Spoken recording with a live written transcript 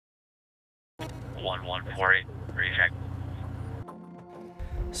1148, recheck.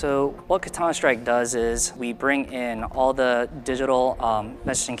 So what Katana Strike does is we bring in all the digital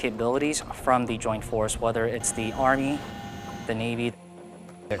messaging capabilities from the Joint Force, whether it's the Army, the Navy,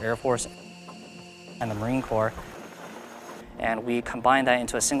 the Air Force, and the Marine Corps. And we combine that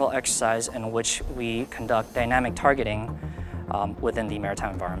into a single exercise in which we conduct dynamic targeting within the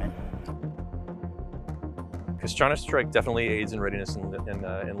maritime environment. Katana Strike definitely aids in readiness and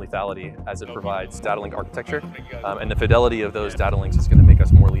lethality as it provides data link architecture, and the fidelity of those data links is going to make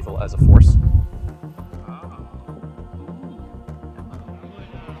us more lethal as a force.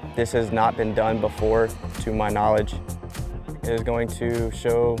 This has not been done before, to my knowledge. It is going to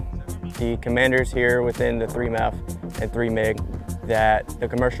show the commanders here within the III MEF and III MiG that the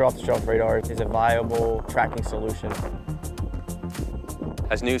commercial off-the-shelf radar is a viable tracking solution.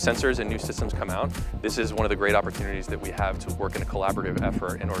 As new sensors and new systems come out, this is one of the great opportunities that we have to work in a collaborative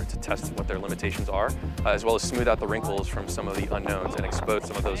effort in order to test what their limitations are, as well as smooth out the wrinkles from some of the unknowns and expose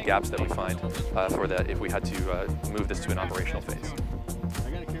some of those gaps that we find for that if we had to move this to an operational phase.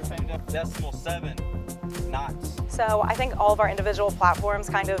 Decimal 7 knots. So I think all of our individual platforms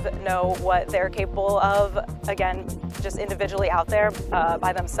kind of know what they're capable of, again, just individually out there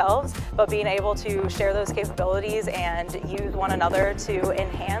by themselves, but being able to share those capabilities and use one another to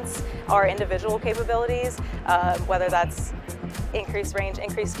enhance our individual capabilities, whether that's increased range,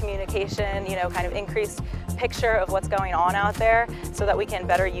 increased communication, kind of increased picture of what's going on out there so that we can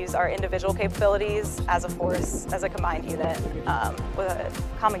better use our individual capabilities as a force, as a combined unit, with a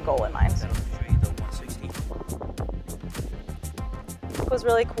common goal in mind. It was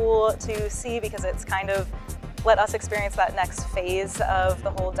really cool to see because it's kind of let us experience that next phase of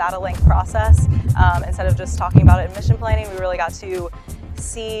the whole data link process. Instead of just talking about it in mission planning, we really got to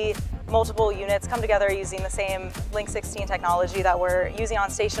see multiple units come together using the same Link 16 technology that we're using on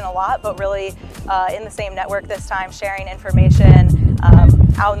station a lot, but really in the same network this time, sharing information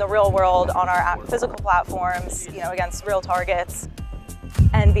out in the real world on our physical platforms, against real targets,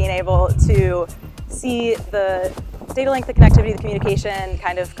 and being able to see the data link, the connectivity, the communication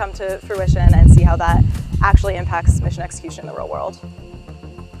kind of come to fruition and see how that actually impacts mission execution in the real world.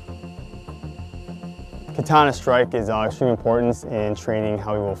 Katana Strike is of extreme importance in training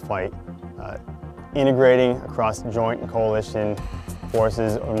how we will fight. Integrating across joint and coalition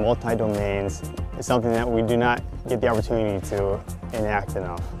forces or multi-domains is something that we do not get the opportunity to enact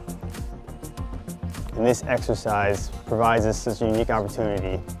enough. And this exercise provides us such a unique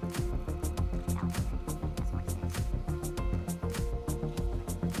opportunity.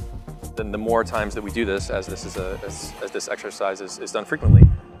 Then the more times that we do this, as this exercise is done frequently,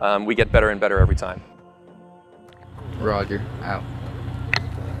 we get better and better every time. Roger, out.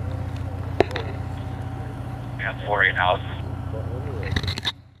 Yeah, 48 out.